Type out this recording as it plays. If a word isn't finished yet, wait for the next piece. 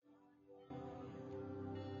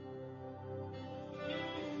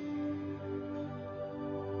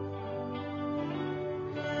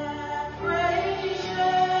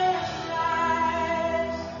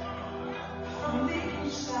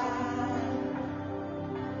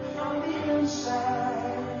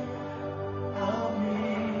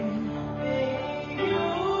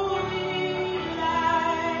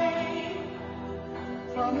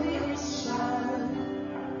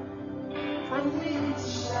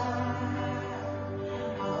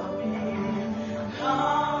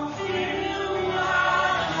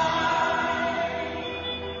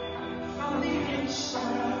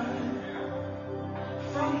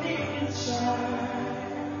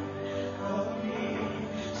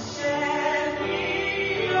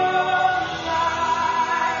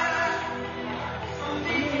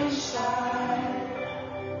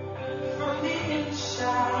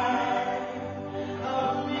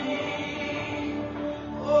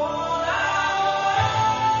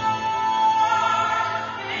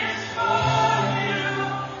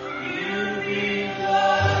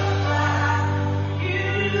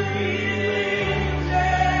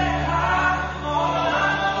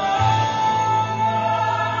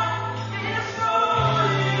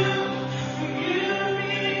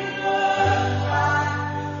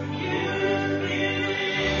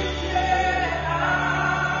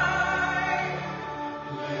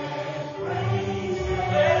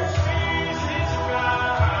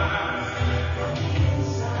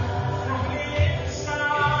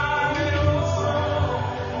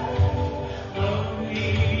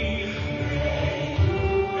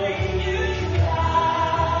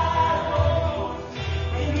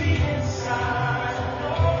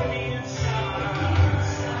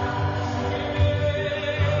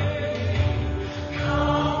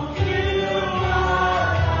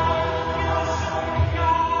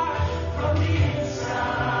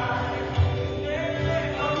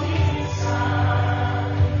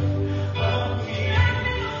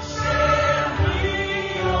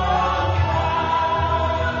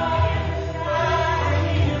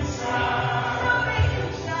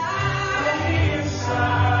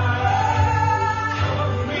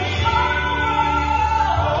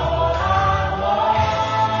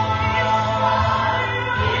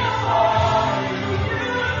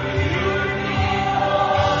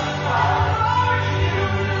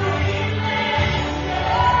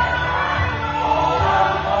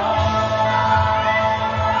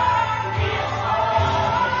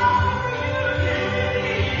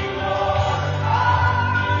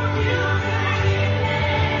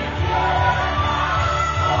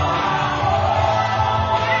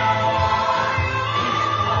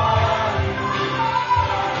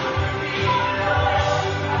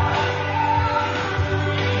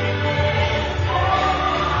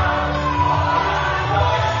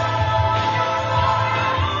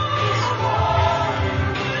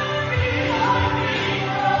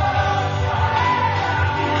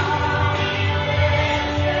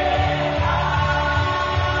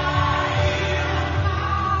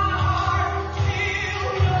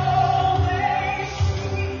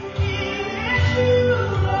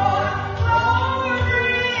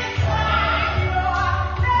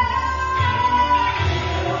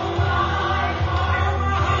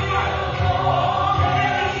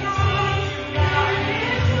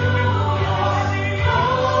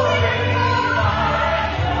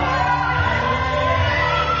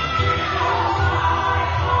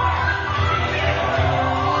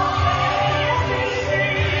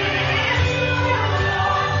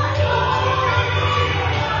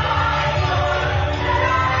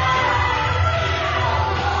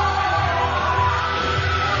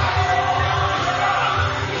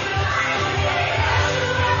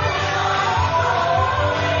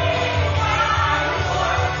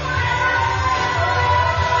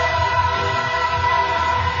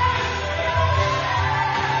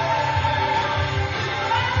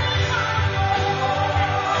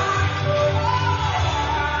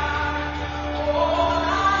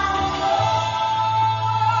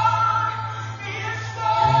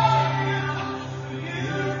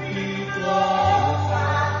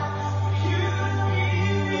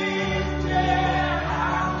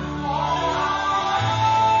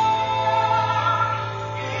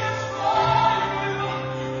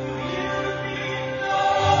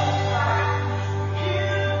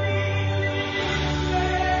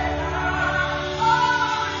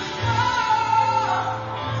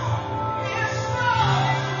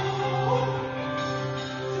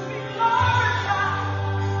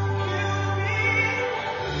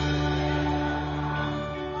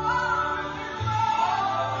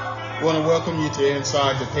want to welcome you to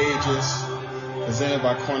Inside the Pages, presented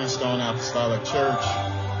by Cornerstone Apostolic Church,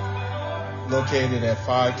 located at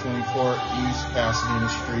 524 East Pasadena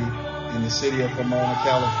Street in the city of Pomona,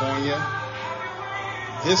 California.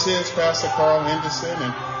 This is Pastor Carl Henderson,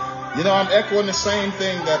 and I'm echoing the same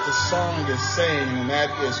thing that the song is saying, and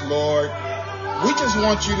that is, Lord, we just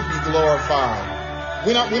want you to be glorified.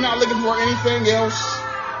 We're not looking for anything else,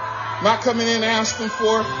 not coming in asking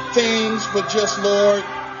for things, but just, Lord,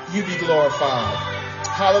 you be glorified.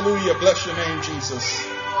 Hallelujah. Bless your name, Jesus.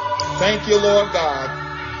 Thank you, Lord God.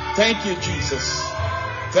 Thank you, Jesus.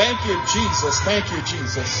 Thank you, Jesus. Thank you,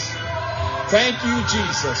 Jesus. Thank you,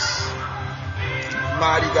 Jesus.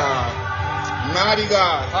 Mighty God. Mighty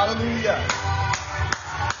God. Hallelujah.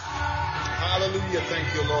 Hallelujah.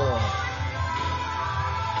 Thank you, Lord.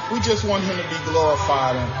 We just want him to be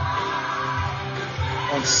glorified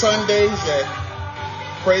on Sundays that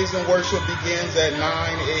praise and worship begins at 9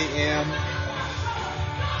 a.m.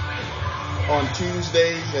 On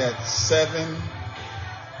Tuesdays at 7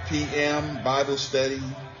 p.m. Bible study.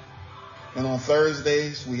 And on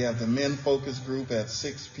Thursdays, we have the Men Focus Group at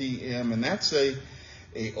 6 p.m. And that's a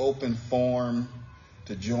open forum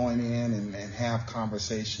to join in and have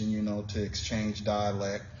conversation, to exchange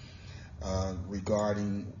dialect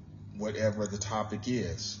regarding whatever the topic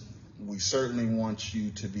is. We certainly want you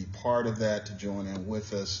to be part of that, to join in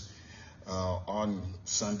with us on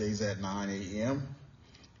Sundays at 9 a.m.,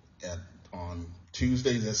 on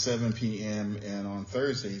Tuesdays at 7 p.m., and on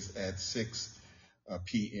Thursdays at 6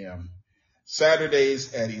 p.m.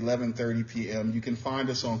 Saturdays at 11:30 p.m. You can find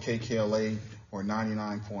us on KKLA or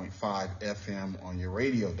 99.5 FM on your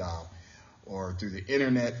radio dial, or through the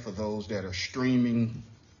internet for those that are streaming.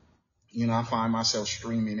 I find myself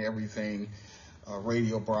streaming everything,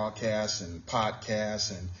 radio broadcasts and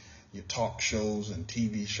podcasts and your talk shows and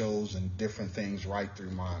TV shows and different things right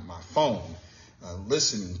through my phone,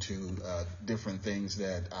 listening to different things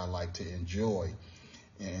that I like to enjoy.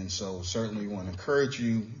 And so certainly want to encourage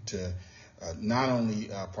you to not only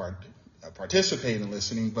participate in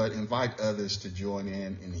listening, but invite others to join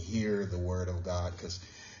in and hear the word of God, because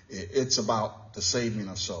it's about the saving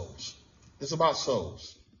of souls. It's about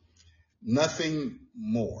souls. Nothing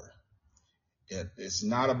more. It's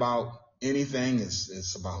not about anything.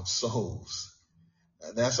 It's about souls.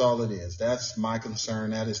 That's all it is. That's my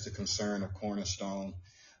concern. That is the concern of Cornerstone.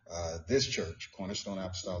 This church, Cornerstone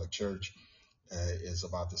Apostolic Church, is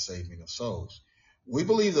about the saving of souls. We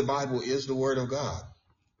believe the Bible is the Word of God.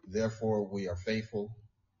 Therefore, we are faithful.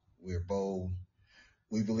 We are bold.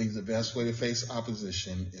 We believe the best way to face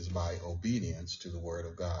opposition is by obedience to the Word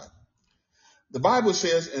of God. The Bible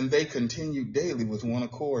says, and they continued daily with one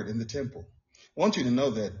accord in the temple. I want you to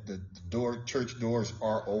know that the church doors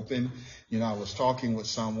are open. I was talking with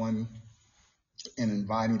someone and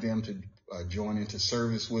inviting them to join into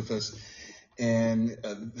service with us. And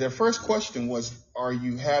their first question was, are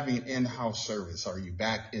you having in-house service? Are you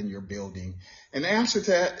back in your building? And the answer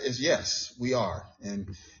to that is yes, we are.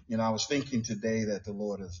 And, I was thinking today that the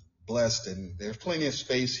Lord is blessed, and there's plenty of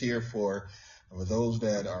space here for those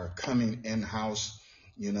that are coming in-house,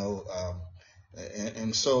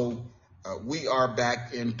 and so we are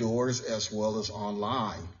back indoors as well as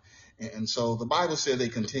online. And so the Bible said they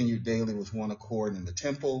continued daily with one accord in the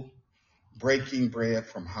temple, breaking bread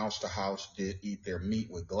from house to house, did eat their meat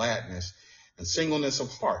with gladness and singleness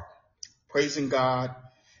of heart, praising God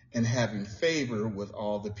and having favor with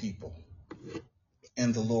all the people.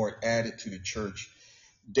 And the Lord added to the church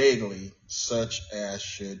daily such as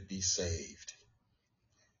should be saved.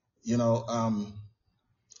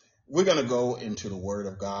 We're going to go into the Word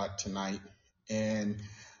of God tonight. And,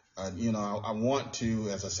 I want to,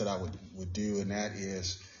 as I said I would do, and that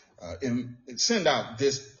is send out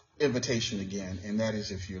this invitation again. And that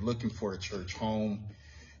is, if you're looking for a church home,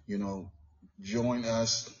 join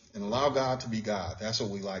us and allow God to be God. That's what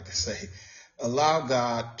we like to say. Allow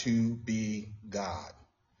God to be God.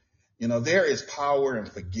 There is power in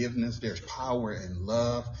forgiveness. There's power in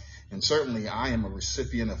love. And certainly I am a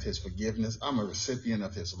recipient of his forgiveness. I'm a recipient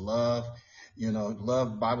of his love.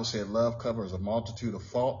 Love, the Bible said love covers a multitude of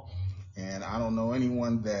fault. And I don't know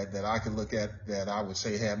anyone that I could look at that I would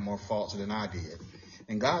say had more faults than I did.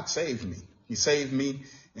 And God saved me. He saved me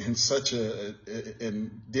in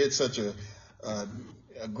did such a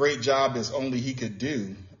great job as only he could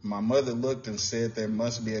do. My mother looked and said, there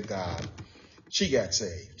must be a God. She got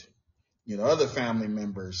saved. Other family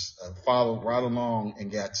members followed right along and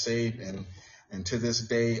got saved, and to this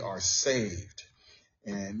day are saved.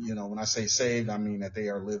 And, when I say saved, I mean that they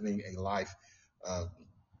are living a life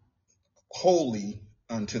holy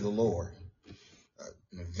unto the Lord.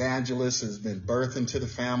 An evangelist has been birthed into the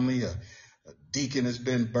family. A deacon has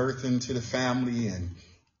been birthed into the family, and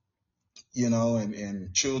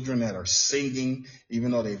and children that are singing,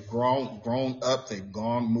 even though they've grown up, they've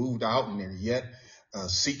moved out, and they're yet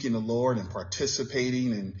seeking the Lord and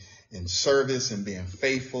participating in service and being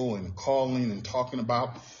faithful and calling and talking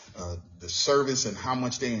about the service and how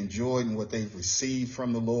much they enjoyed and what they've received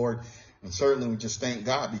from the Lord. And certainly we just thank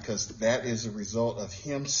God, because that is a result of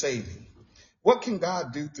Him saving. What can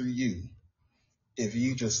God do through you if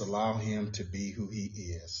you just allow Him to be who He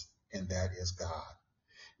is? And that is God.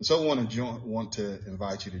 And so I want to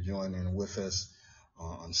invite you to join in with us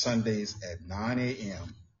on Sundays at 9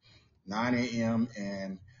 a.m.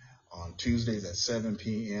 and on Tuesdays at 7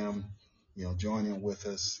 p.m. Join in with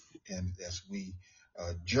us, and as we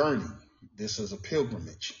journey. This is a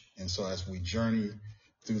pilgrimage, and so as we journey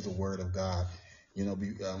through the Word of God,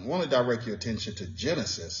 want to direct your attention to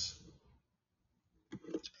Genesis.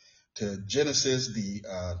 The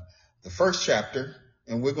first chapter,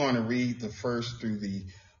 and we're going to read the first through the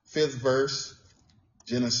 5th verse.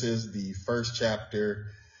 Genesis, the first chapter.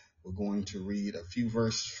 We're going to read a few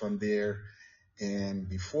verses from there. And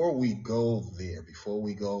before we go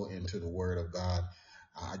into the Word of God,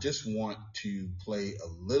 I just want to play a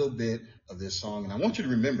little bit of this song. And I want you to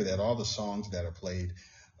remember that all the songs that are played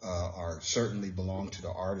are certainly belong to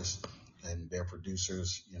the artists and their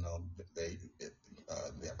producers.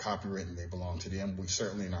 They're copyrighted, they belong to them. We're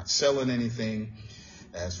certainly not selling anything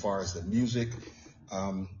as far as the music,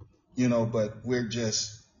 but we're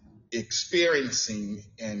just experiencing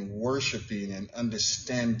and worshiping and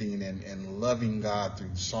understanding and loving God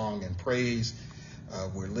through song and praise.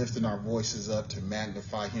 We're lifting our voices up to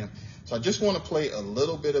magnify Him. So I just want to play a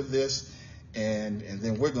little bit of this, and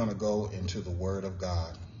then we're going to go into the Word of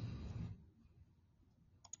God.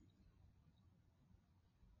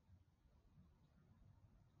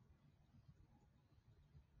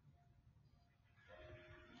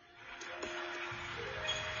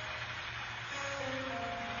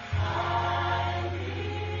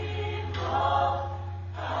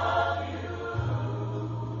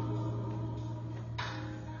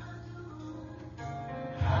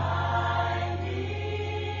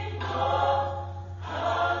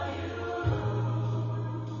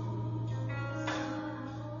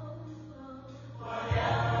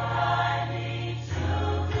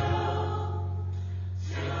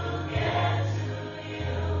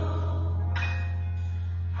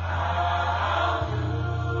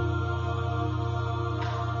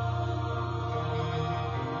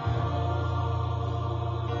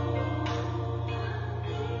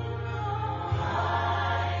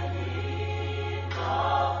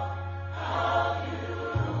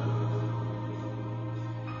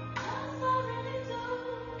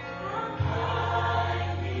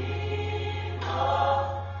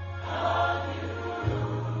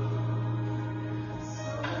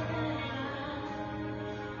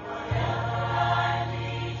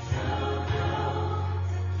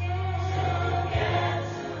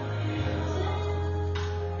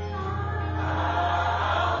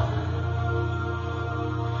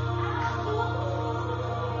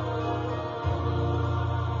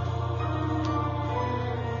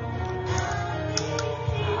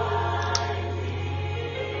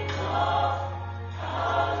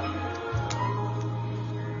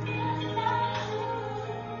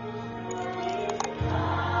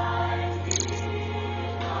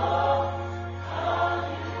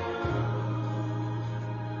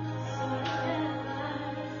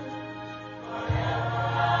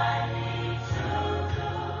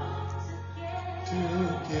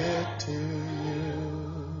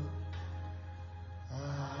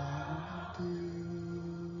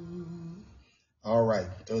 All right,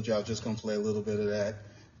 told you I was just going to play a little bit of that.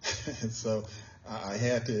 So I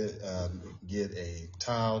had to get a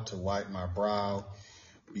towel to wipe my brow,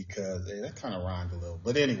 because that kind of rhymed a little.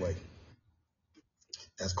 But anyway,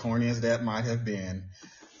 as corny as that might have been,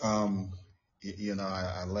 I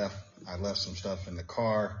left some stuff in the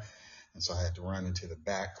car, and so I had to run into the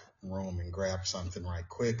back room and grab something right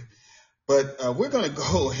quick. But we're going to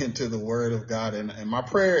go into the Word of God, and my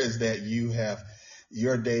prayer is that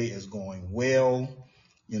your day is going well.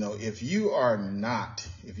 If you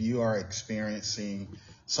are experiencing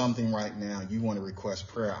something right now, you want to request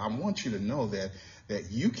prayer, I want you to know that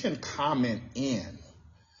you can comment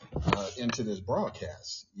into this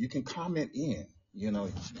broadcast. You can comment in. You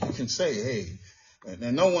can say, hey,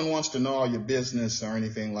 and no one wants to know all your business or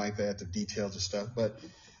anything like that, the details of stuff, but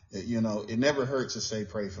it never hurts to say,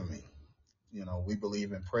 pray for me. We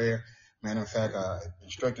believe in prayer. Matter of fact, I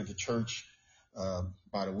instructed the church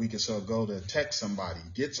about a week or so ago to text somebody,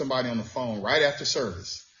 get somebody on the phone right after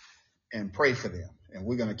service and pray for them. And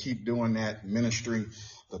we're going to keep doing that ministry.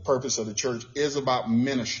 The purpose of the church is about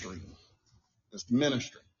ministry. It's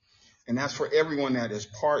ministry. And that's for everyone that is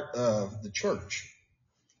part of the church.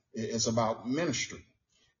 It's about ministry.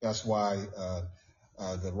 That's why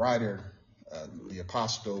the writer, the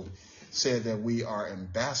apostle, said that we are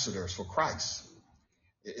ambassadors for Christ.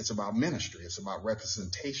 It's about ministry. It's about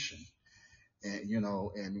representation. And,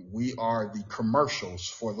 and we are the commercials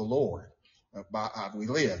for the Lord about how we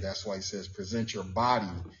live. That's why he says, present your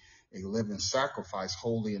body a living sacrifice,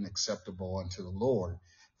 holy and acceptable unto the Lord.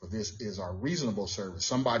 For this is our reasonable service.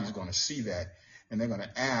 Somebody's going to see that and they're going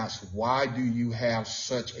to ask, why do you have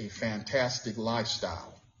such a fantastic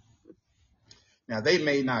lifestyle? Now, they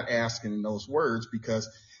may not ask in those words because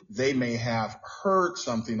they may have heard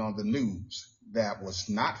something on the news that was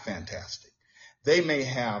not fantastic. They may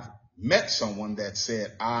have met someone that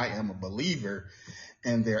said, I am a believer,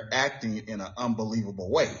 and they're acting in an unbelievable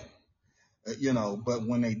way. But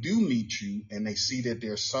when they do meet you and they see that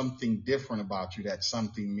there's something different about you, that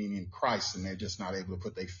something meaning Christ, and they're just not able to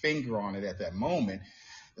put their finger on it at that moment,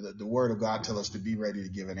 the word of God tells us to be ready to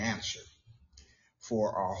give an answer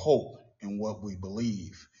for our hope and what we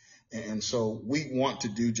believe. And so we want to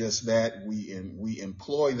do just that. We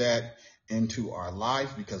employ that into our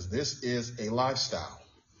life because this is a lifestyle.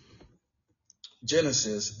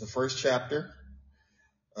 Genesis, the first chapter,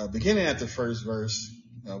 beginning at the first verse.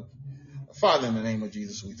 Father, in the name of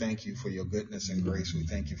Jesus, we thank you for your goodness and grace. We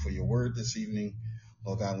thank you for your word this evening.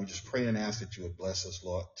 Lord God, we just pray and ask that you would bless us,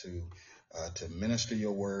 Lord, to minister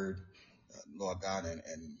your word, Lord God, and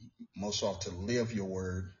most often to live your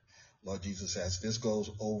word. Lord Jesus, as this goes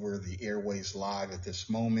over the airways live at this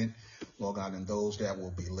moment, Lord God, and those that will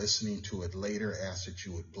be listening to it later, ask that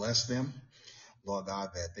you would bless them. Lord God,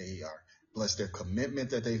 that they are bless their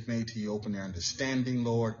commitment that they've made to you, open their understanding,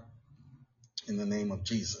 Lord, in the name of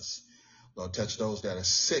Jesus. Lord, touch those that are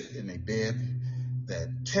sick in their bed, that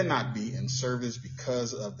cannot be in service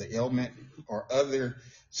because of the ailment or other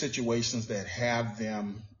situations that have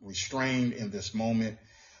them restrained in this moment.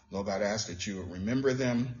 Lord God, I ask that you would remember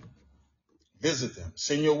them, visit them,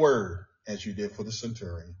 send your word as you did for the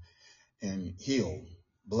centurion, and heal,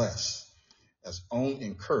 bless,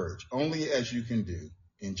 encourage, only as you can do.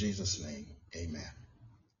 In Jesus' name, amen.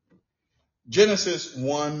 Genesis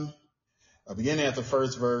 1, beginning at the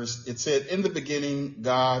first verse, it said, in the beginning,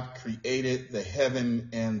 God created the heaven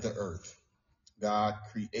and the earth. God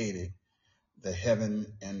created the heaven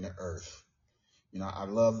and the earth. I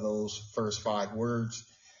love those first 5 words,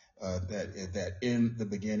 that in the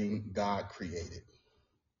beginning, God created.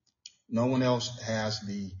 No one else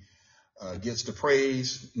gets the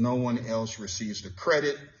praise. No one else receives the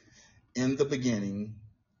credit. In the beginning,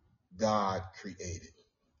 God created.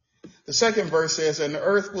 The second verse says, and the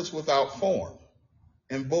earth was without form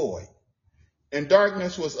and void, and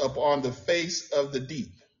darkness was upon the face of the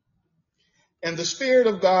deep. And the Spirit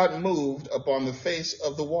of God moved upon the face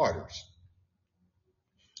of the waters.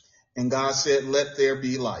 And God said, let there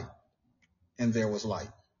be light. And there was light.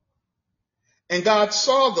 And God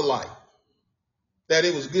saw the light, that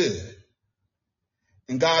it was good.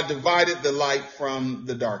 And God divided the light from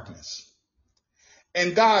the darkness.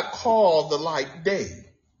 And God called the light day,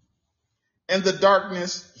 and the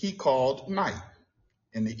darkness he called night.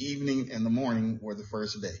 And the evening and the morning were the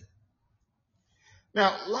first day.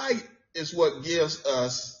 Now, light is what gives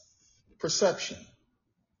us perception.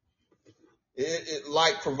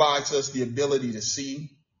 Light provides us the ability to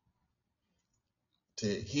see, to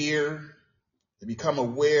hear, to become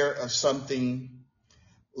aware of something.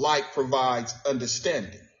 Light provides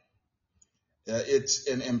understanding. It's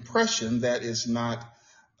an impression that is not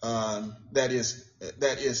that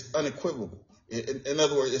is unequivocal. In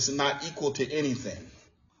other words, it's not equal to anything.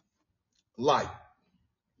 Light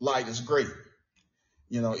is great.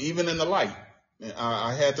 Even in the light,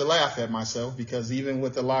 I had to laugh at myself because even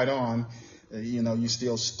with the light on, you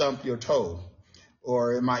still stump your toe.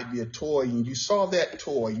 Or it might be a toy, and you saw that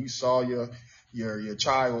toy. You saw your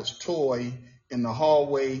child's toy in the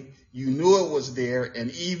hallway. You knew it was there,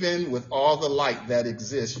 and even with all the light that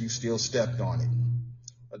exists, you still stepped on it.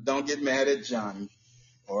 But don't get mad at Johnny,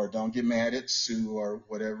 or don't get mad at Sue, or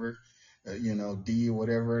whatever, D,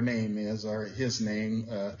 whatever her name is, or his name,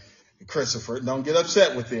 Christopher. Don't get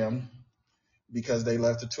upset with them because they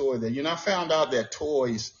left a toy there. I found out that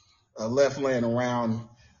toys left laying around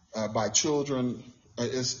by children,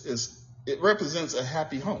 it represents a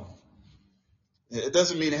happy home. It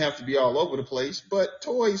doesn't mean it have to be all over the place, but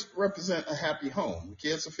toys represent a happy home. The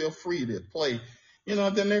kids will feel free to play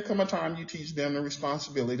Then there come a time you teach them the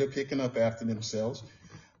responsibility of picking up after themselves.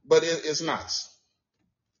 But it's nice.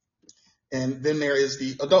 And then there is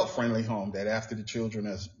the adult-friendly home that after the children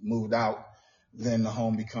has moved out, then the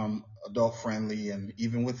home become adult-friendly. And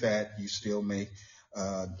even with that, you still may,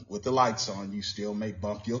 with the lights on, you still may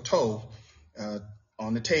bump your toe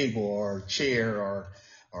on the table or chair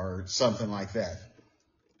or something like that.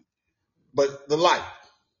 But the light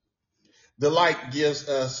gives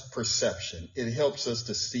us perception. It helps us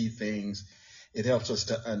to see things. It helps us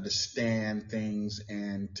to understand things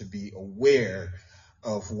and to be aware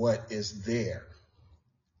of what is there.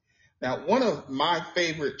 Now, one of my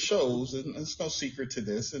favorite shows, and it's no secret to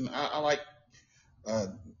this, and I like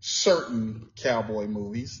certain cowboy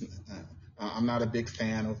movies. I'm not a big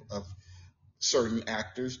fan of certain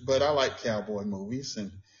actors, but I like cowboy movies,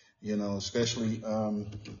 and especially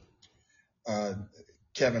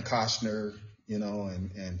Kevin Costner,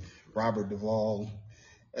 and Robert Duvall.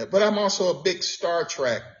 But I'm also a big Star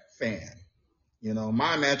Trek fan.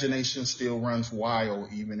 My imagination still runs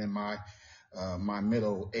wild even in my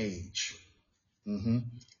middle age.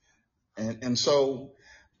 And so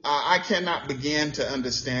I cannot begin to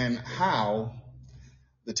understand how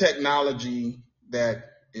the technology that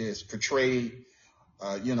is portrayed,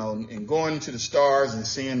 and going to the stars and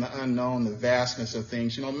seeing the unknown, the vastness of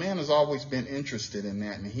things, man has always been interested in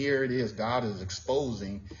that. And here it is, God is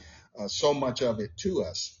exposing so much of it to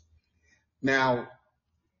us. Now,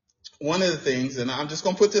 one of the things, and I'm just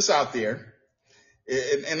going to put this out there,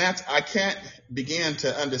 and that's, I can't begin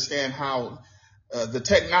to understand how the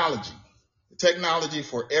technology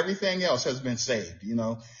for everything else has been saved.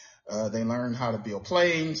 They learned how to build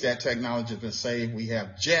planes. That technology has been saved. We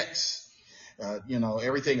have jets.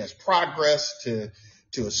 Everything has progressed to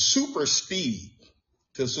a super speed,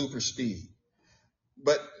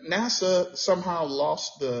 But NASA somehow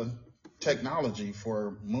lost the technology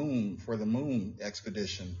for the moon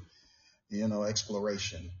expedition,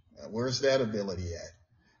 exploration. Where's that ability at?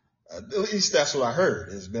 At least that's what I heard.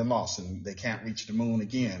 It's been lost, and they can't reach the moon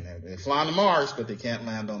again. They're flying to Mars, but they can't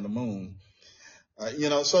land on the moon.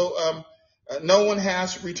 No one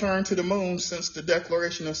has returned to the moon since the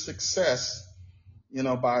declaration of success,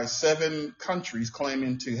 by 7 countries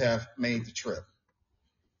claiming to have made the trip.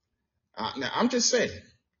 Now, I'm just saying,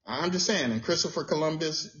 and Christopher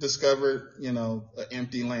Columbus discovered, an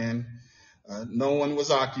empty land. No one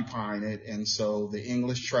was occupying it. And so the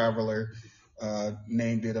English traveler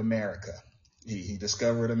named it America. He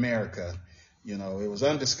discovered America. It was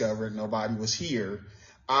undiscovered. Nobody was here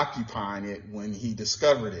occupying it when he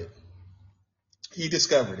discovered it. He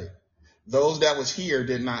discovered it. Those that was here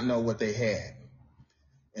did not know what they had.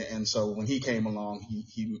 And so when he came along,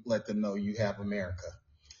 he let them know, you have America.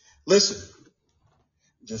 Listen,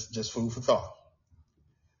 just food for thought.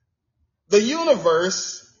 The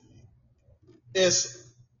universe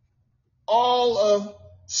is all of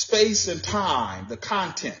space and time, the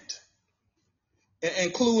content,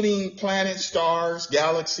 including planets, stars,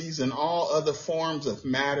 galaxies, and all other forms of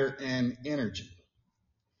matter and energy.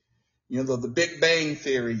 The Big Bang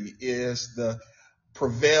Theory is the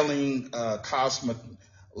prevailing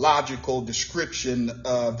cosmological description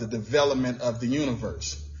of the development of the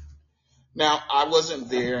universe. Now, I wasn't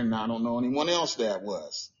there, and I don't know anyone else that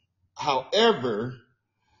was. However,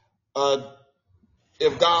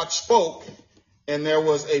 if God spoke and there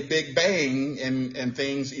was a big bang and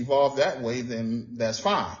things evolved that way, then that's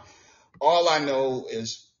fine. All I know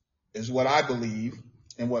is what I believe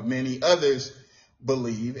and what many others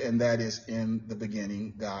believe, and that is, in the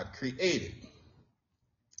beginning, God created.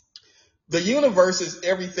 The universe is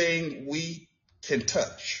everything we can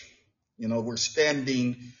touch. We're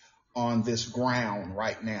standing on this ground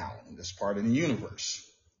right now, in this part of the universe.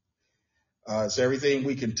 It's everything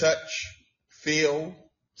we can touch, feel,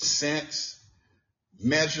 sense,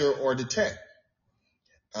 measure, or detect.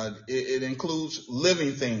 It includes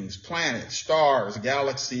living things, planets, stars,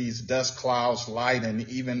 galaxies, dust clouds, light, and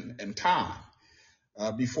even time.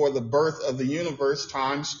 Before the birth of the universe,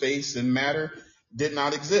 time, space, and matter did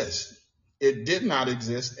not exist. It did not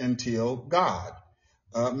exist until God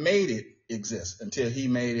made it exist, until he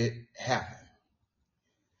made it happen.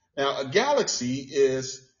 Now, a galaxy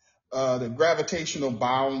is the gravitational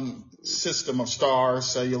bound system of stars,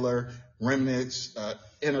 cellular remnants,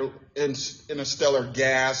 interstellar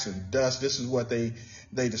gas and dust. This is what they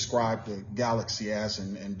describe the galaxy as,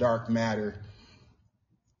 and dark matter.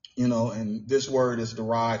 And this word is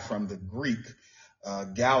derived from the Greek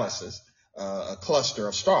galaxis, a cluster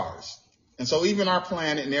of stars. And so even our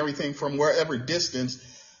planet and everything, from wherever distance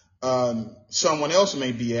someone else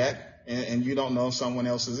may be at, and you don't know someone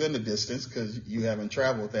else is in the distance because you haven't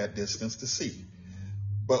traveled that distance to see.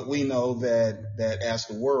 but we know that as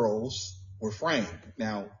the worlds were framed.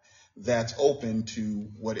 Now, that's open to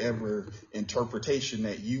whatever interpretation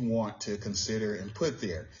that you want to consider and put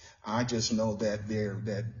there. I just know that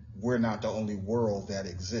we're not the only world that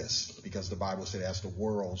exists, because the Bible said as the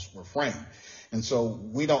worlds were framed. And so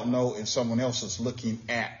we don't know if someone else is looking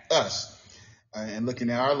at us and looking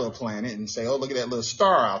at our little planet and say, oh, look at that little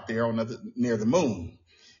star out there near the moon,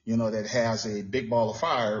 that has a big ball of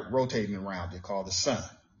fire rotating around it called the sun.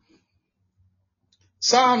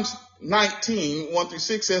 Psalms 19,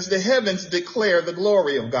 1-6 says, the heavens declare the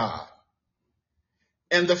glory of God,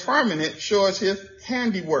 and the firmament shows his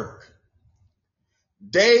handiwork.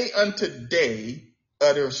 Day unto day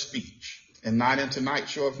utters speech, and night unto night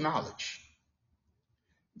showeth knowledge.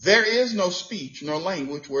 There is no speech nor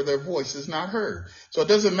language where their voice is not heard. So it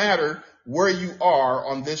doesn't matter where you are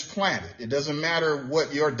on this planet. It doesn't matter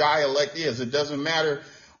what your dialect is. It doesn't matter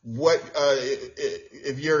what,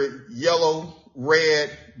 if you're yellow,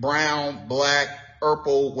 red, brown, black,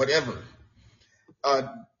 purple, whatever.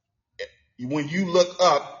 When you look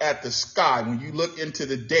up at the sky, when you look into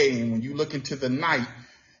the day, and when you look into the night,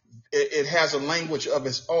 it has a language of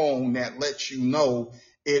its own that lets you know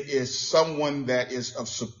it is someone that is of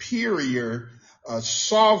superior,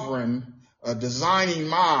 sovereign, designing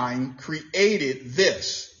mind created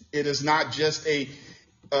this. It is not just a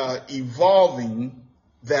evolving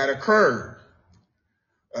that occurred.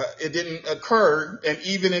 It didn't occur. And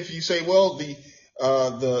even if you say, well,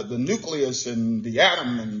 the nucleus and the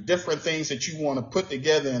atom and different things that you want to put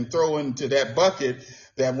together and throw into that bucket,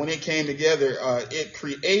 that when it came together, it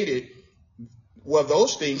created, well,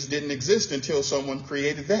 those things didn't exist until someone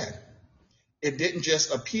created that. It didn't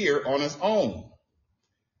just appear on its own.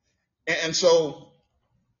 And so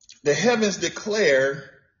the heavens declare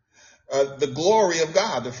the glory of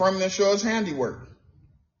God. The firmament shows handiwork.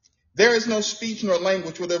 There is no speech nor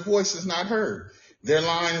language where their voice is not heard. Their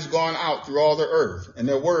line has gone out through all the earth, and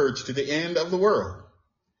their words to the end of the world.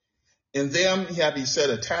 In them have he set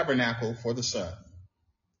a tabernacle for the sun,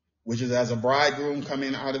 which is as a bridegroom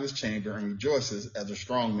coming out of his chamber, and rejoices as a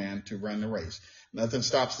strong man to run the race. Nothing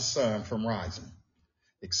stops the sun from rising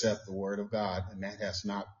except the word of God, and that has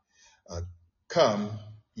not come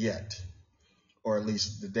yet, or at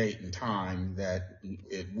least the date and time that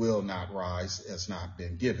it will not rise has not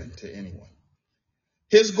been given to anyone.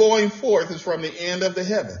 His going forth is from the end of the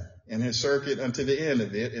heaven, and his circuit unto the end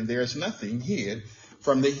of it, and there is nothing hid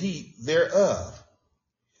from the heat thereof.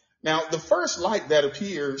 Now, the first light that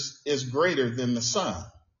appears is greater than the sun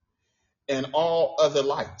and all other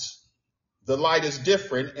lights. The light is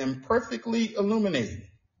different and perfectly illuminating.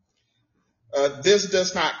 This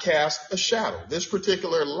does not cast a shadow. This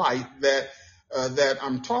particular light that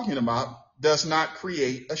I'm talking about does not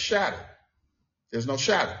create a shadow. There's no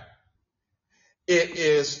shadow. It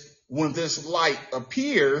is when this light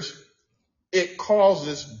appears, it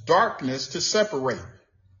causes darkness to separate.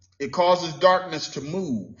 It causes darkness to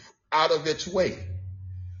move out of its way.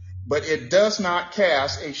 But it does not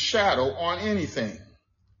cast a shadow on anything.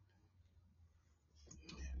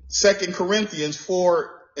 2 Corinthians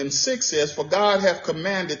 4:6 says, for God hath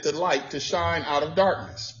commanded the light to shine out of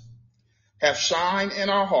darkness, hath shined in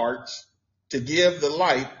our hearts to give the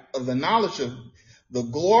light of the knowledge of the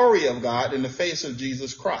glory of God in the face of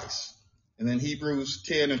Jesus Christ. And then Hebrews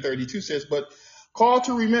 10:32 says, but call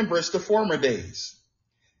to remembrance the former days,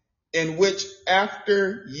 in which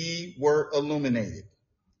after ye were illuminated.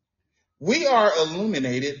 We are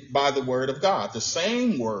illuminated by the word of God, the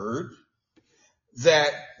same word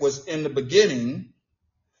that was in the beginning,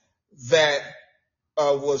 that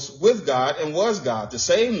was with God and was God, the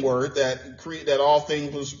same word that all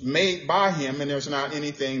things was made by him, and there's not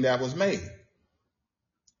anything that was made.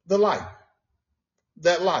 The light,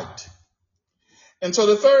 that light. And so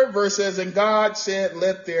the third verse says, and God said,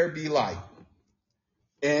 let there be light.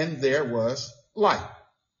 And there was light.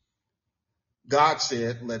 God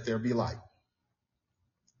said, let there be light.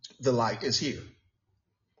 The light is here.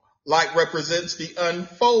 Light represents the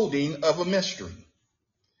unfolding of a mystery.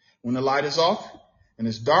 When the light is off and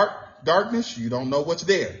it's darkness, you don't know what's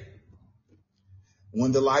there.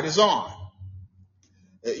 When the light is on,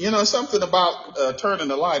 something about turning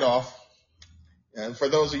the light off. For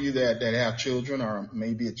those of you that have children, or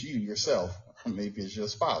maybe it's you yourself, or maybe it's your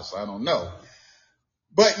spouse, I don't know.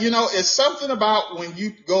 But, it's something about when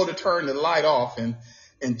you go to turn the light off, and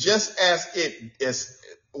just as it is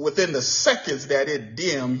within the seconds that it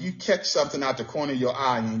dim, you catch something out the corner of your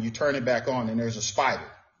eye and you turn it back on, and there's a spider.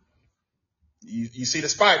 You see the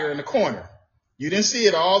spider in the corner. You didn't see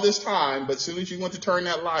it all this time, but as soon as you went to turn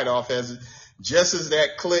that light off, just as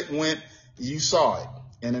that click went, you saw it.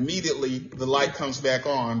 and immediately the light comes back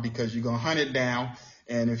on because you're going to hunt it down.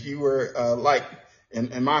 And if you were like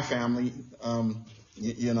in my family,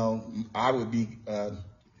 I would be,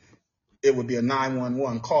 it would be a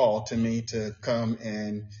 911 call to me to come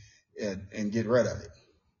and get rid of it.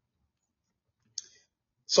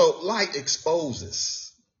 So light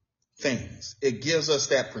exposes things. It gives us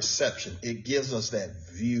that perception. It gives us that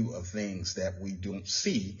view of things that we don't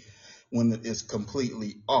see when it's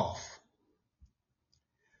completely off.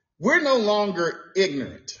 We're no longer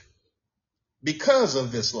ignorant because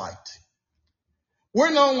of this light.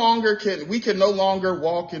 We can no longer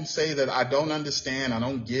walk and say that I don't understand, I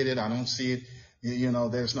don't get it, I don't see it.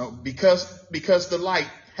 Because the light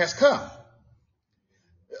has come.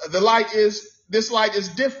 This light is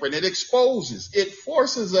different. It exposes, it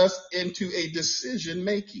forces us into a decision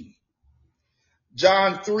making.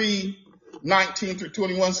 John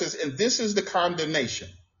 3:19-21 says, and this is the condemnation,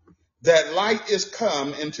 that light is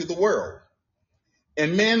come into the world,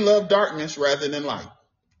 and men love darkness rather than light.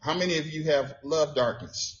 How many of you have loved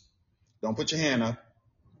darkness? Don't put your hand up,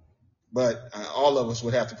 but all of us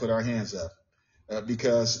would have to put our hands up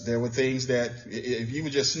because there were things that if you were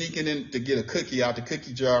just sneaking in to get a cookie out the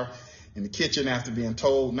cookie jar in the kitchen after being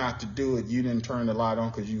told not to do it, you didn't turn the light on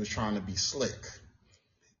because you was trying to be slick,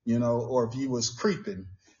 or if you was creeping,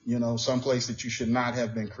 someplace that you should not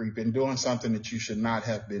have been creeping, doing something that you should not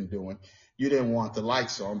have been doing. You didn't want the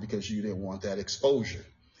lights on because you didn't want that exposure.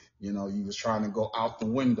 You was trying to go out the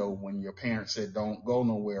window when your parents said don't go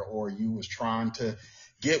nowhere, or you was trying to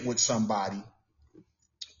get with somebody.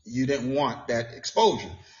 You didn't want that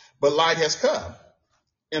exposure, but light has come.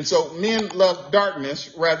 And so men love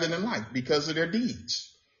darkness rather than light because of their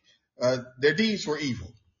deeds. Their deeds were evil.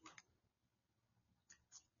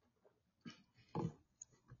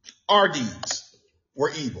 Our deeds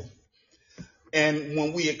were evil. And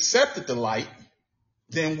when we accepted the light,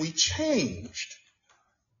 then we changed.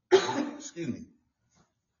 Excuse me.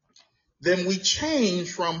 Then we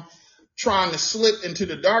changed from trying to slip into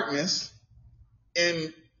the darkness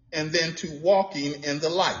and then to walking in the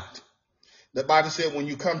light. The Bible said when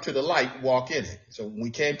you come to the light, walk in it. So when we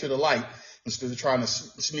came to the light, instead of trying to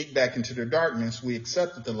sneak back into the darkness, we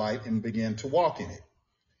accepted the light and began to walk in it.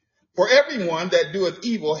 For everyone that doeth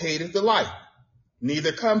evil hateth the light,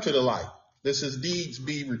 neither come to the light, lest his deeds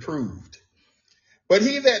be reproved. But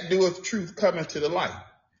he that doeth truth cometh to the light,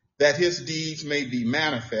 that his deeds may be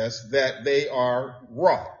manifest, that they are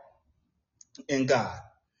wrought in God.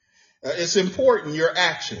 It's important, your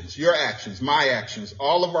actions, my actions,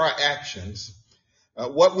 all of our actions,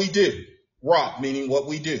 what we do, wrought, meaning what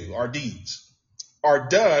we do, our deeds, are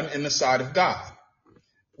done in the sight of God.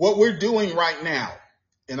 What we're doing right now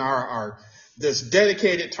in our this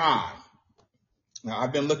dedicated time. Now,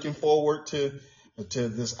 I've been looking forward to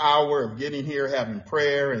this hour of getting here, having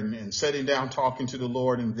prayer and sitting down, talking to the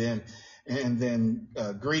Lord, and then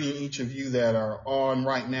greeting each of you that are on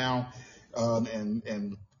right now,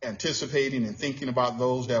 and anticipating and thinking about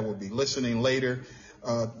those that will be listening later,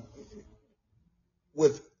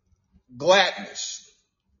 with gladness,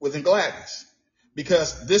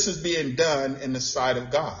 because this is being done in the sight of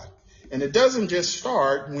God. And it doesn't just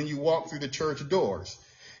start when you walk through the church doors.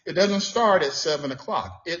 It doesn't start at 7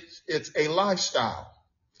 o'clock. It's a lifestyle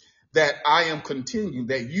that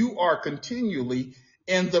that you are continually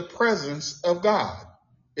in the presence of God.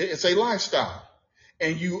 It's a lifestyle,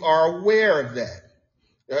 and you are aware of that.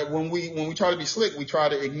 When we try to be slick, we try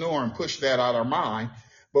to ignore and push that out of our mind,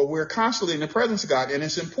 but we're constantly in the presence of God, and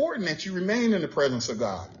it's important that you remain in the presence of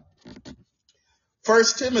God. 1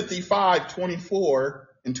 Timothy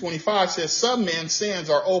 5:24-25 says, some men's sins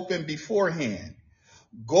are open beforehand,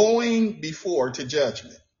 going before to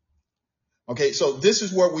judgment. Okay, so this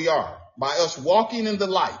is where we are. By us walking in the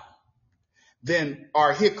light, then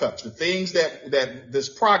our hiccups, the things that this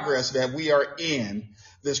progress that we are in,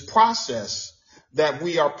 this process that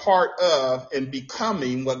we are part of in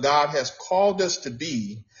becoming what God has called us to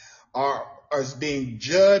be, are being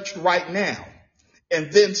judged right now.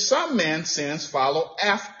 And then some men's sins follow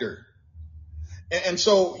after. And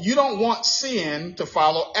so you don't want sin to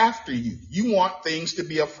follow after you. You want things to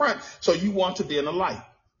be up front. So you want to be in the light.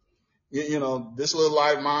 This little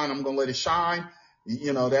light of mine, I'm going to let it shine.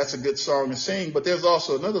 That's a good song to sing. But there's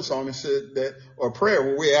also another song that said or prayer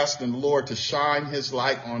where we're asking the Lord to shine his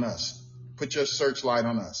light on us. Put your searchlight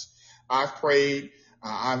on us. I've prayed.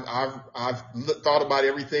 I've thought about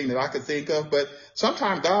everything that I could think of. But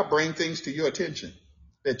sometimes God brings things to your attention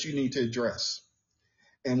that you need to address.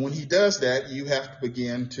 And when he does that, you have to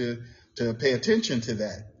begin to pay attention to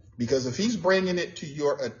that. Because if he's bringing it to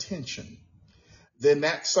your attention, then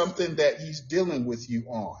that's something that he's dealing with you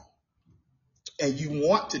on. and you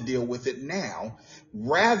want to deal with it now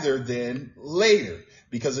rather than later,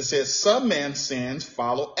 because it says some man's sins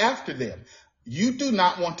follow after them. You do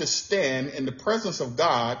not want to stand in the presence of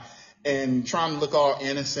God and trying to look all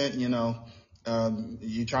innocent,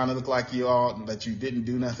 you're trying to look like that you didn't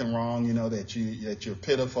do nothing wrong, that you're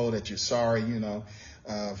pitiful, that you're sorry,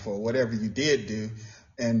 for whatever you did do.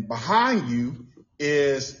 And behind you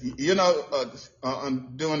is, during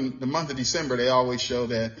the month of December, they always show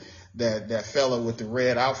that fellow with the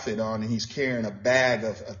red outfit on, and he's carrying a bag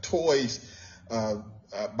of toys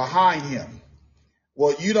behind him.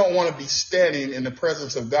 Well, you don't want to be standing in the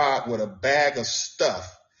presence of God with a bag of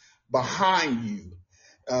stuff behind you,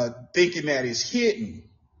 thinking that is hidden.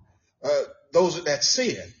 That's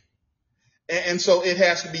sin. And so it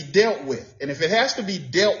has to be dealt with. And if it has to be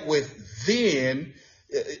dealt with, then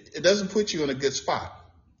it doesn't put you in a good spot.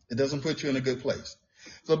 It doesn't put you in a good place.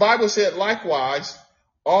 So the Bible said, likewise,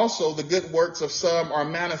 also the good works of some are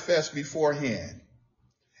manifest beforehand,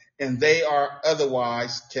 and they are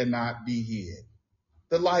otherwise cannot be hid.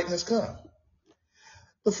 The light has come.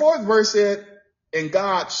 The fourth verse said, and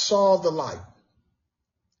God saw the light,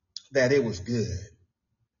 that it was good.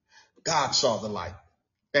 God saw the light.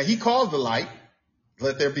 Now he called the light,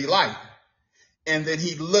 let there be light. And then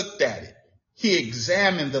he looked at it. He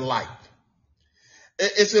examined the light.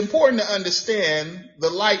 It's important to understand the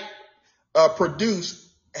light produced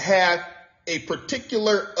had a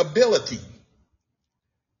particular ability.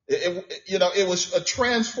 It was a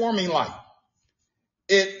transforming light.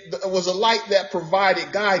 It was a light that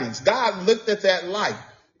provided guidance. God looked at that light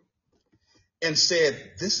and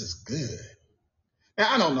said, this is good.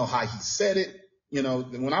 Now, I don't know how he said it.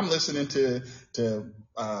 When I'm listening to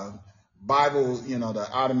Bible, the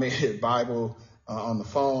automated Bible on the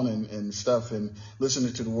phone and stuff, and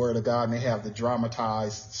listening to the word of God, and they have the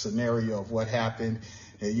dramatized scenario of what happened.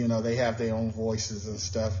 And, they have their own voices and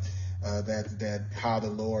stuff, that how the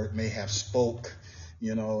Lord may have spoke,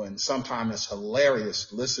 and sometimes it's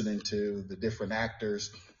hilarious listening to the different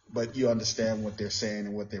actors, but you understand what they're saying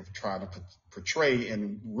and what they're trying to portray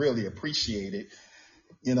and really appreciate it.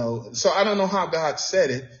 So I don't know how God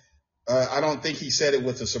said it. I don't think he said it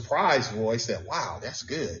with a surprise voice that, wow, that's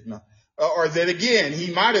good. No. Or that again,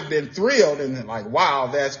 he might have been thrilled and like, wow,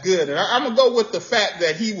 that's good. And I'm going to go with the fact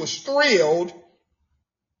that he was thrilled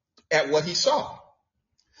at what he saw,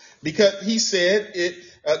 because he said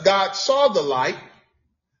God saw the light,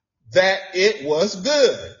 that it was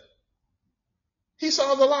good. He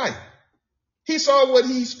saw the light. He saw what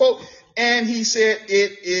he spoke, and he said,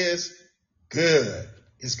 it is good.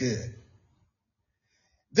 It's good.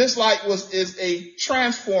 This light is a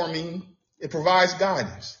transforming, it provides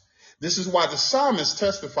guidance. This is why the psalmist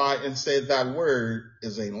testified and said, thy word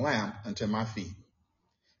is a lamp unto my feet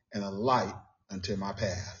and a light unto my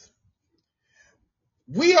path.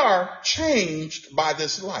 We are changed by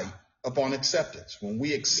this light upon acceptance. When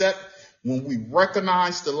we accept, when we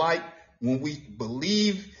recognize the light, when we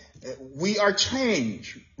believe, we are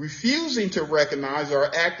changed. Refusing to recognize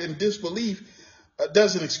or act in disbelief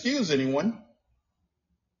doesn't excuse anyone.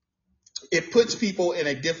 It puts people in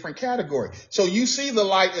a different category. So you see the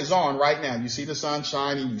light is on right now. You see the sun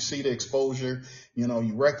shining. You see the exposure.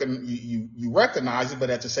 You recognize it, but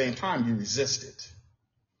at the same time, you resist it.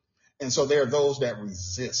 And so there are those that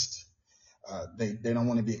resist. They don't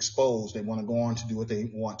want to be exposed. They want to go on to do what they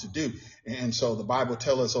want to do. And so the Bible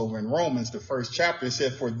tells us over in Romans, the first chapter, it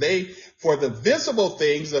said, for the visible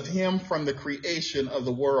things of him from the creation of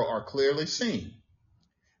the world are clearly seen,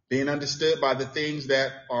 being understood by the things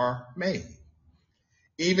that are made,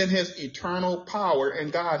 even his eternal power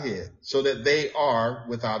and Godhead, so that they are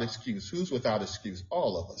without excuse. Who's without excuse?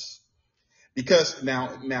 All of us. Because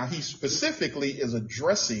now he specifically is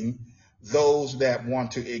addressing those that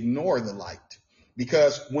want to ignore the light.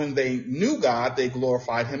 Because when they knew God, they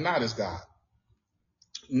glorified him not as God.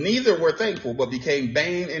 Neither were thankful, but became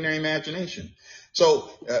vain in their imagination.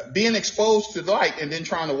 So being exposed to the light and then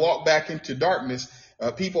trying to walk back into darkness,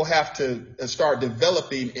 people have to start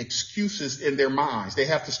developing excuses in their minds. They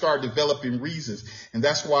have to start developing reasons. And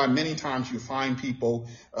that's why many times you find people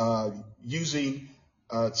using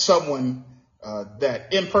someone,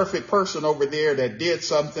 that imperfect person over there that did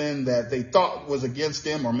something that they thought was against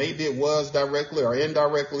them, or maybe it was directly or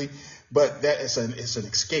indirectly, but that it's an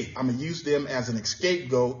escape. I'm going to use them as an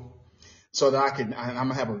scapegoat so that I'm going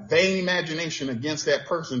to have a vain imagination against that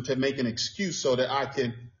person to make an excuse so that I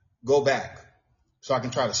can go back. So I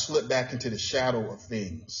can try to slip back into the shadow of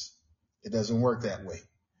things. It doesn't work that way.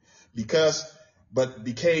 But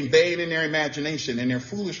became vain in their imagination, and their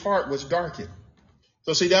foolish heart was darkened.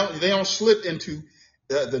 So see, they don't slip into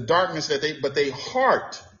the darkness but their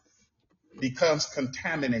heart becomes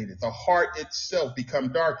contaminated. The heart itself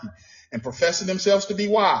become darkened, and professing themselves to be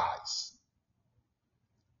wise,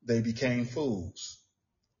 they became fools.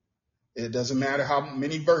 It doesn't matter how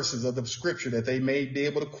many verses of the scripture that they may be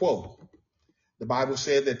able to quote. The Bible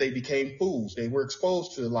said that they became fools. They were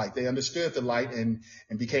exposed to the light. They understood the light and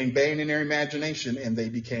became vain in their imagination, and they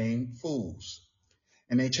became fools.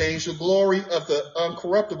 And they changed the glory of the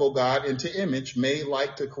uncorruptible God into image made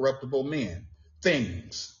like to corruptible men,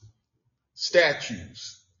 things,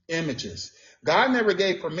 statues, images. God never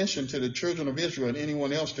gave permission to the children of Israel and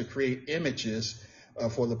anyone else to create images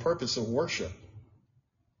for the purpose of worship.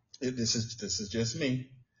 This is just me.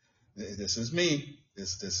 This is me.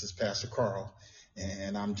 This is Pastor Carl.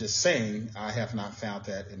 And I'm just saying, I have not found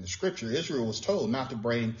that in the scripture. Israel was told not to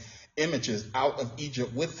bring images out of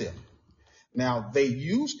Egypt with them. Now, they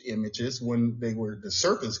used images when the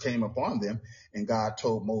serpents came upon them, and God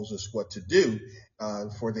told Moses what to do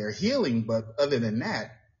for their healing. But other than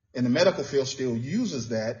that, and the medical field still uses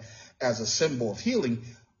that as a symbol of healing.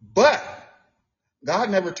 But God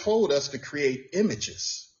never told us to create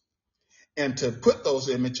images and to put those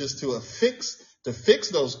images to fix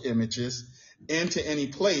those images into any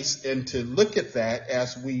place and to look at that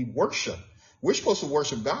as we worship. We're supposed to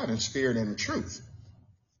worship God in spirit and in truth.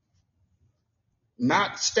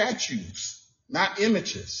 Not statues, not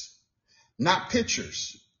images, not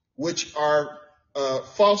pictures, which are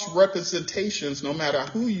false representations. No matter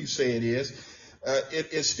who you say it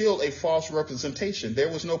is still a false representation. There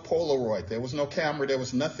was no Polaroid, there was no camera, there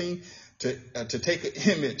was nothing to take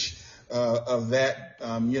an image of that,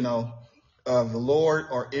 of the Lord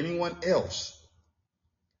or anyone else.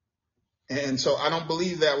 And so I don't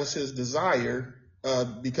believe that was his desire,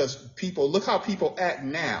 because look how people act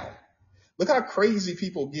now. Look how crazy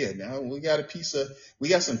people get. Now we got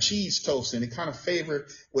some cheese toast, and it kind of favored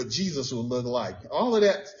what Jesus would look like. All of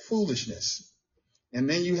that foolishness. And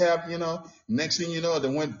then you have, next thing you know, it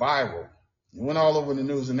went viral. It went all over the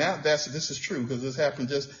news. And this is true, because this happened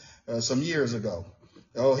just some years ago.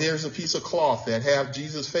 Oh, here's a piece of cloth that have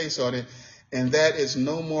Jesus' face on it. And that is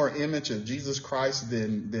no more image of Jesus Christ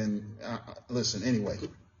than listen, anyway.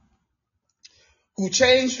 Who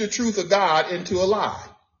changed the truth of God into a lie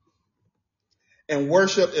and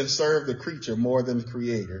worship and serve the creature more than the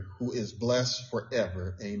creator, who is blessed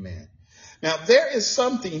forever. Amen. Now, there is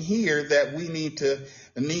something here that we need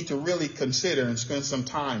to really consider and spend some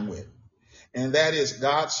time with. And that is,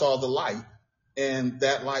 God saw the light, and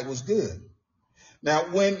that light was good. Now,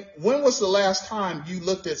 when was the last time you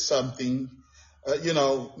looked at something,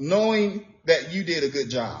 knowing that you did a good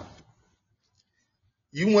job?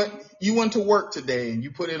 You went to work today and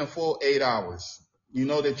you put in a full 8 hours. You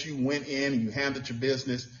know that you went in and you handled your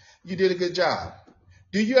business. You did a good job.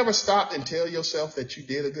 Do you ever stop and tell yourself that you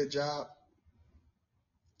did a good job?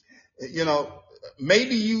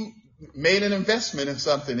 Maybe you made an investment in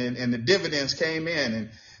something and the dividends came in, and,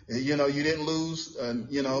 you didn't lose,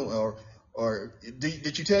 or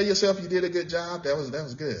did you tell yourself you did a good job? That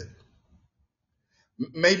was good.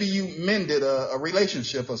 Maybe you mended a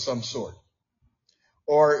relationship of some sort,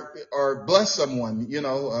 or blessed someone,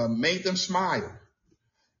 made them smile.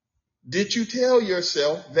 Did you tell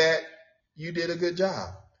yourself that you did a good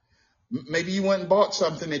job? Maybe you went and bought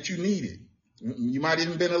something that you needed. You might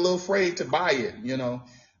even been a little afraid to buy it,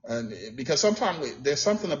 because sometimes there's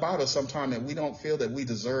something about us sometimes that we don't feel that we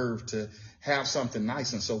deserve to have something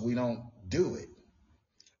nice, and so we don't do it.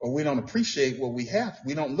 Or we don't appreciate what we have.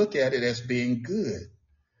 We don't look at it as being good.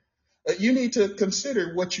 You need to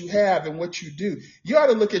consider what you have and what you do. You ought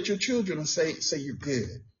to look at your children and say you're good.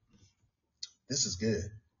 This is good.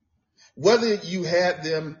 Whether you had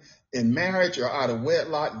them in marriage or out of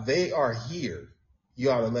wedlock, they are here.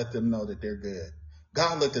 You ought to let them know that they're good.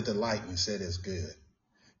 God looked at the light and said it's good.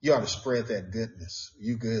 You ought to spread that goodness.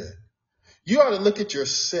 You good. You ought to look at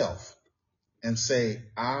yourself and say,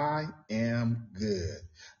 I am good.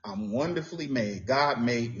 I'm wonderfully made. God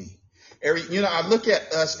made me. I look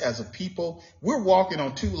at us as a people. We're walking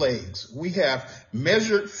on two legs. We have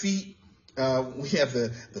measured feet. We have the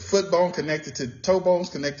foot bone connected to toe bones,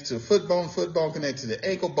 connected to the foot bone connected to the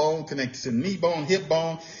ankle bone, connected to the knee bone, hip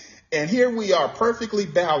bone. And here we are, perfectly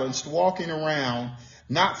balanced, walking around,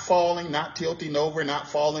 not falling, not tilting over, not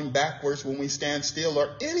falling backwards when we stand still,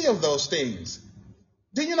 or any of those things.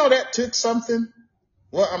 Do you know that took something?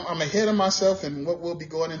 Well, I'm ahead of myself and what we'll be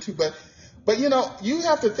going into, but you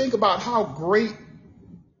have to think about how great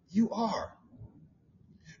you are.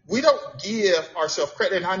 We don't give ourselves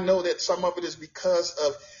credit, and I know that some of it is because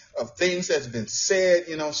of things that's been said.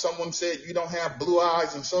 Someone said you don't have blue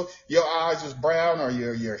eyes, and so your eyes is brown, or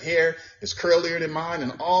your hair is curlier than mine,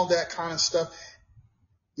 and all that kind of stuff.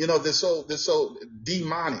 this so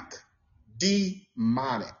demonic,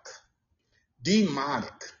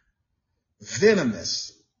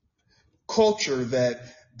 venomous culture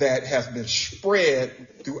that has been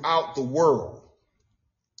spread throughout the world,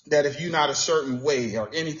 that if you're not a certain way or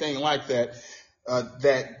anything like that,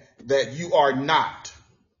 that you are not.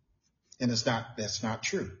 And that's not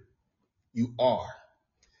true. You are.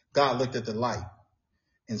 God looked at the light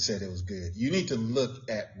and said it was good. You need to look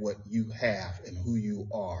at what you have and who you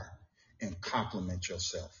are and compliment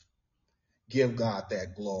yourself. Give God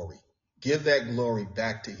that glory. Give that glory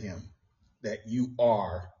back to him, that you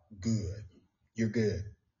are good. You're good.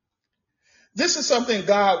 This is something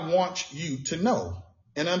God wants you to know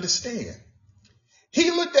and understand.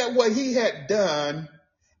 He looked at what he had done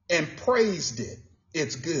and praised it.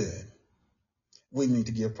 It's good. We need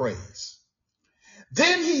to give praise.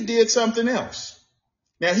 Then he did something else.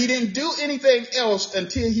 Now, he didn't do anything else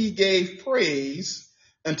until he gave praise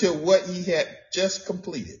until what he had just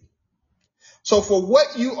completed. So for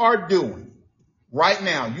what you are doing right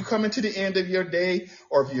now, you come into the end of your day,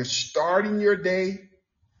 or if you're starting your day,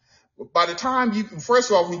 by the time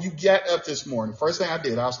first of all, when you get up this morning, first thing I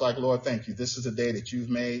did, I was like, Lord, thank you. This is a day that you've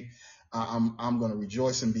made. I'm going to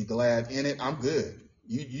rejoice and be glad in it. I'm good.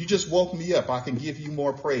 You just woke me up. I can give you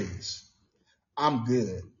more praise. I'm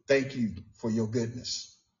good. Thank you for your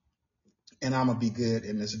goodness. And I'm going to be good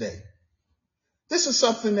in this day. This is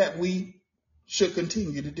something that we should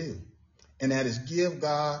continue to do. And that is give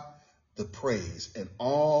God the praise in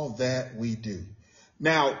all that we do.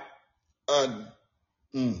 Now,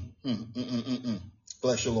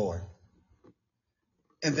 bless your Lord.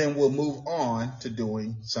 And then we'll move on to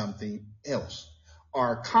doing something else.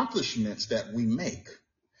 Our accomplishments that we make.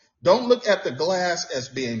 Don't look at the glass as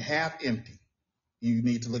being half empty. You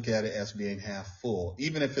need to look at it as being half full.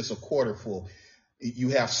 Even if it's a quarter full, you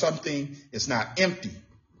have something, it's not empty.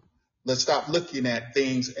 Let's stop looking at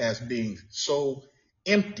things as being so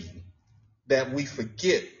empty that we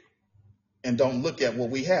forget and don't look at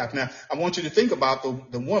what we have. Now, I want you to think about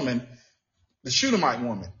the woman, the Shunammite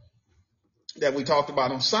woman that we talked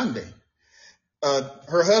about on Sunday.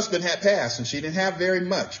 Her husband had passed and she didn't have very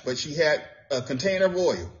much, but she had a container of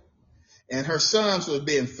oil and her sons were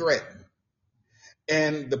being threatened.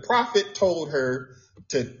 And the prophet told her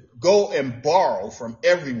to go and borrow from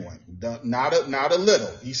everyone, not a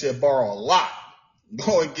little. He said, borrow a lot.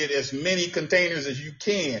 Go and get as many containers as you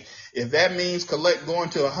can. If that means going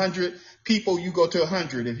to 100 people, you go to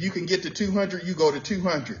 100. If you can get to 200, you go to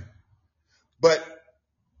 200. But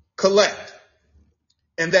collect.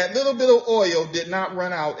 And that little bit of oil did not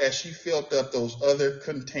run out as she filled up those other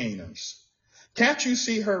containers. Can't you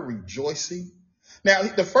see her rejoicing? Now,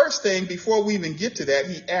 the first thing, before we even get to that,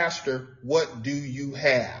 he asked her, what do you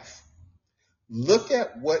have? Look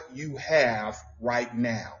at what you have right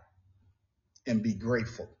now and be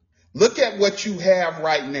grateful. Look at what you have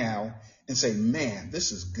right now and say, man,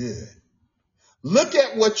 this is good. Look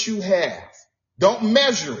at what you have. Don't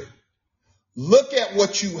measure it. Look at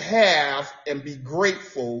what you have and be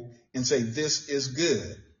grateful and say, this is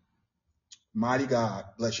good. Mighty God,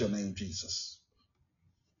 bless your name, Jesus.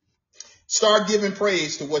 Start giving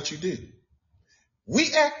praise to what you do.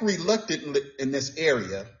 We act reluctant in this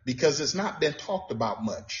area because it's not been talked about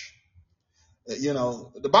much.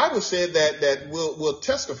 The Bible said that we'll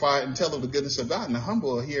testify and tell of the goodness of God, and the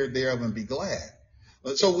humble will hear thereof and be glad.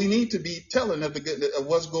 So we need to be telling of the good of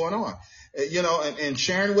what's going on, and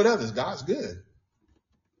sharing with others. God's good.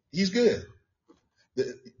 He's good.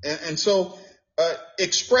 And so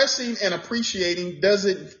expressing and appreciating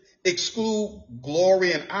doesn't exclude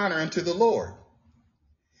glory and honor unto the Lord.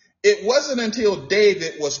 It wasn't until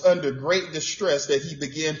David was under great distress that he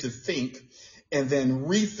began to think and then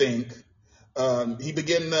rethink. He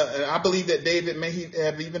began, and I believe that David may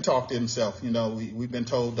have even talked to himself. We've been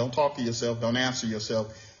told, don't talk to yourself, don't answer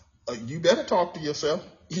yourself. You better talk to yourself.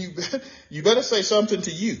 You better say something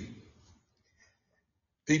to you.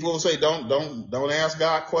 People will say, don't ask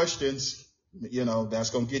God questions. That's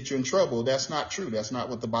going to get you in trouble. That's not true. That's not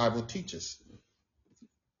what the Bible teaches.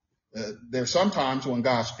 There's sometimes when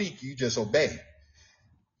God speaks, you just obey.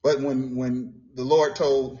 But when the Lord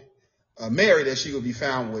told Mary that she would be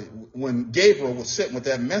found when Gabriel was sitting with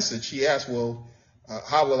that message, he asked, well,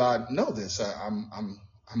 how will I know this? I'm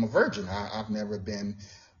a virgin. I've never been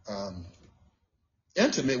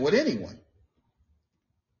intimate with anyone.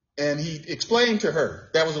 And he explained to her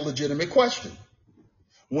that was a legitimate question.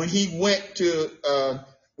 When he went to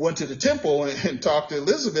the temple and talked to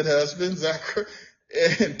Elizabeth's husband, Zachariah,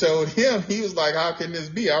 and told him, he was like, how can this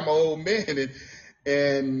be? I'm an old man.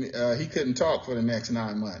 And he couldn't talk for the next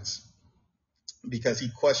 9 months. because he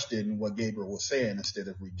questioned what Gabriel was saying instead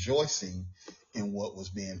of rejoicing in what was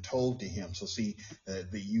being told to him. So see,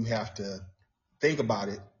 you have to think about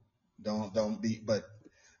it. But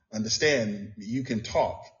understand you can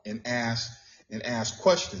talk and ask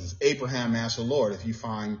questions. Abraham asked the Lord, if you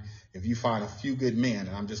find a few good men,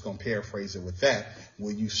 and I'm just going to paraphrase it with that,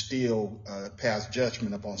 will you still pass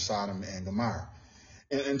judgment upon Sodom and Gomorrah?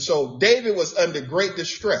 And so David was under great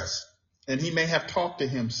distress, and he may have talked to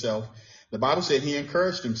himself. The Bible said he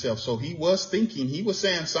encouraged himself. So he was thinking, he was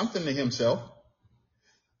saying something to himself.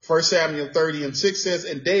 1 Samuel 30:6 says,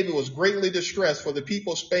 and David was greatly distressed, for the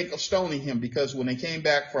people spake of stoning him, because when they came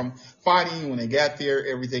back from fighting, when they got there,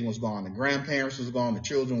 everything was gone. The grandparents was gone, the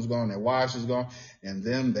children was gone, their wives was gone, and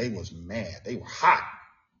them, they was mad. They were hot.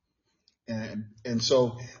 And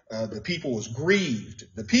so the people was grieved.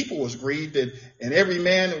 The people was grieved, and every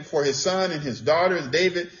man for his son and his daughters,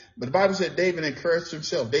 David. But the Bible said David encouraged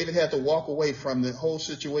himself. David had to walk away from the whole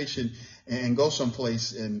situation and go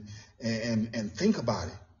someplace and think about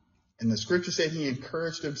it. And the scripture said he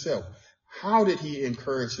encouraged himself. How did he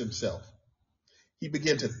encourage himself? He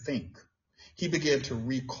began to think. He began to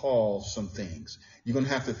recall some things. You're going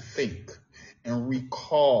to have to think and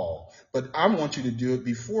recall. But I want you to do it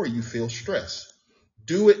before you feel stress.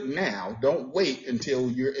 Do it now. Don't wait until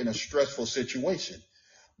you're in a stressful situation,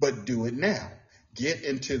 but do it now. Get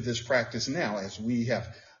into this practice now, as we have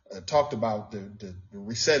talked about the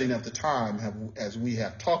resetting of the time, as we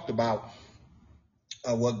have talked about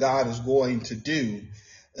what God is going to do,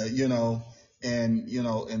 and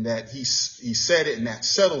that he said it and that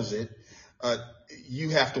settles it. You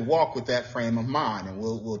have to walk with that frame of mind, and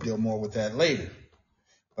we'll deal more with that later.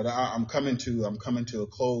 But I'm coming to a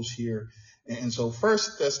close here. And so 1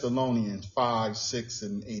 Thessalonians 5:6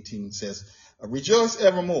 and 18 says, rejoice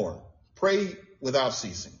evermore, pray without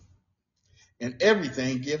ceasing, in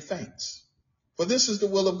everything give thanks, for this is the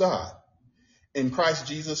will of God in Christ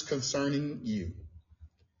Jesus concerning you.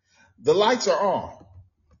 The lights are on.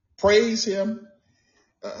 Praise him.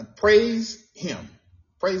 Praise him.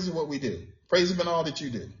 Praise is what we do. Praise him in all that you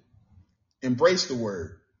do. Embrace the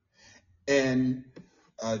word and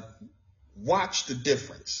watch the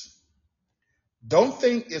difference. Don't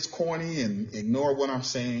think it's corny and ignore what I'm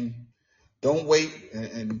saying. Don't wait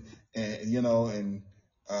and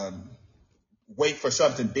wait for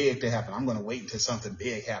something big to happen. I'm going to wait until something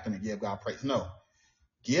big happens to give God praise. No,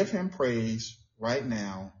 give him praise right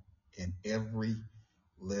now in every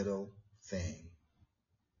little thing.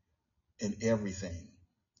 In everything.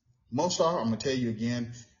 Most of all, I'm going to tell you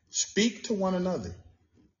again, speak to one another.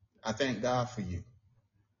 I thank God for you.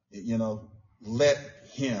 Let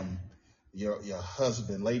him, your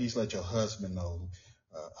husband, ladies, let your husband know.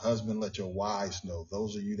 Husband, let your wives know.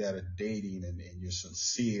 Those of you that are dating and you're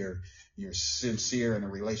sincere in a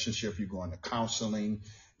relationship, you're going to counseling,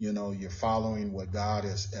 you're following what God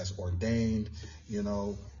has ordained, you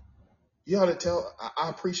ought to tell, I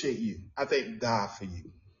appreciate you. I thank God for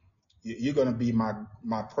you. You're going to be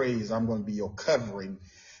my praise. I'm going to be your covering,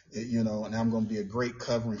 and I'm going to be a great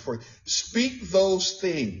covering for you. Speak those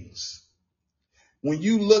things. When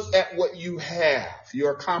you look at what you have,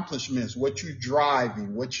 your accomplishments, what you're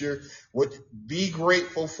driving, be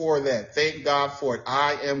grateful for that. Thank God for it.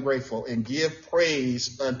 I am grateful, and give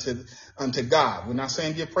praise unto God. We're not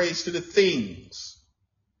saying give praise to the things.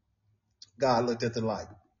 God looked at the light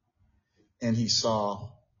and he saw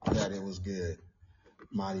that it was good.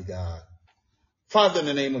 Mighty God. Father, in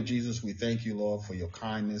the name of Jesus, we thank you, Lord, for your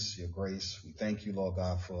kindness, your grace. We thank you, Lord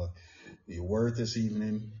God, for your word this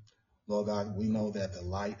evening. Lord God, we know that the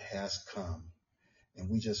light has come, and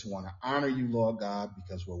we just want to honor you, Lord God,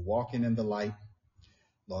 because we're walking in the light.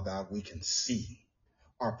 Lord God, we can see.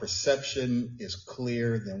 Our perception is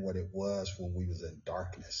clearer than what it was when we was in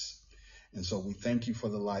darkness. And so we thank you for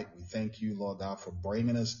the light. We thank you, Lord God, for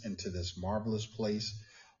bringing us into this marvelous place,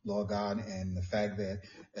 Lord God, and the fact that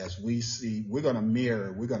as we see, we're going to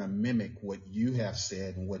mimic what you have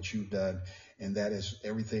said and what you've done. And that is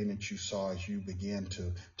everything that you saw as you began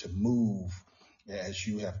to move, as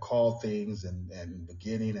you have called things and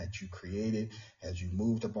beginning that you created, as you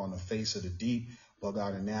moved upon the face of the deep, Lord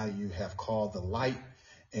God, and now you have called the light,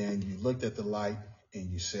 and you looked at the light and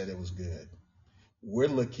you said it was good. We're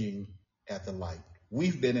looking at the light.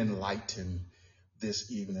 We've been enlightened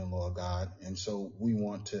this evening, Lord God. And so we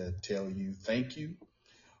want to tell you thank you,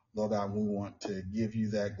 Lord God. We want to give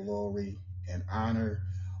you that glory and honor,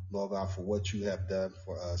 Lord God, for what you have done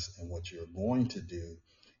for us and what you're going to do.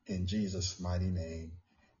 In Jesus' mighty name,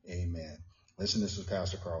 amen. Listen, this is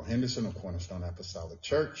Pastor Carl Henderson of Cornerstone Apostolic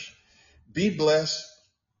Church. Be blessed.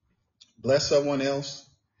 Bless someone else.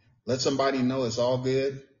 Let somebody know it's all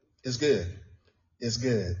good. It's good. It's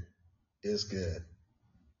good. It's good.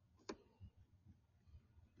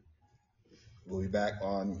 We'll be back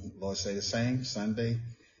on Lord Say the Same Sunday.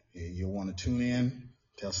 You'll want to tune in,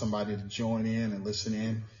 tell somebody to join in and listen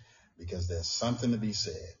in, because there's something to be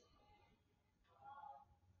said.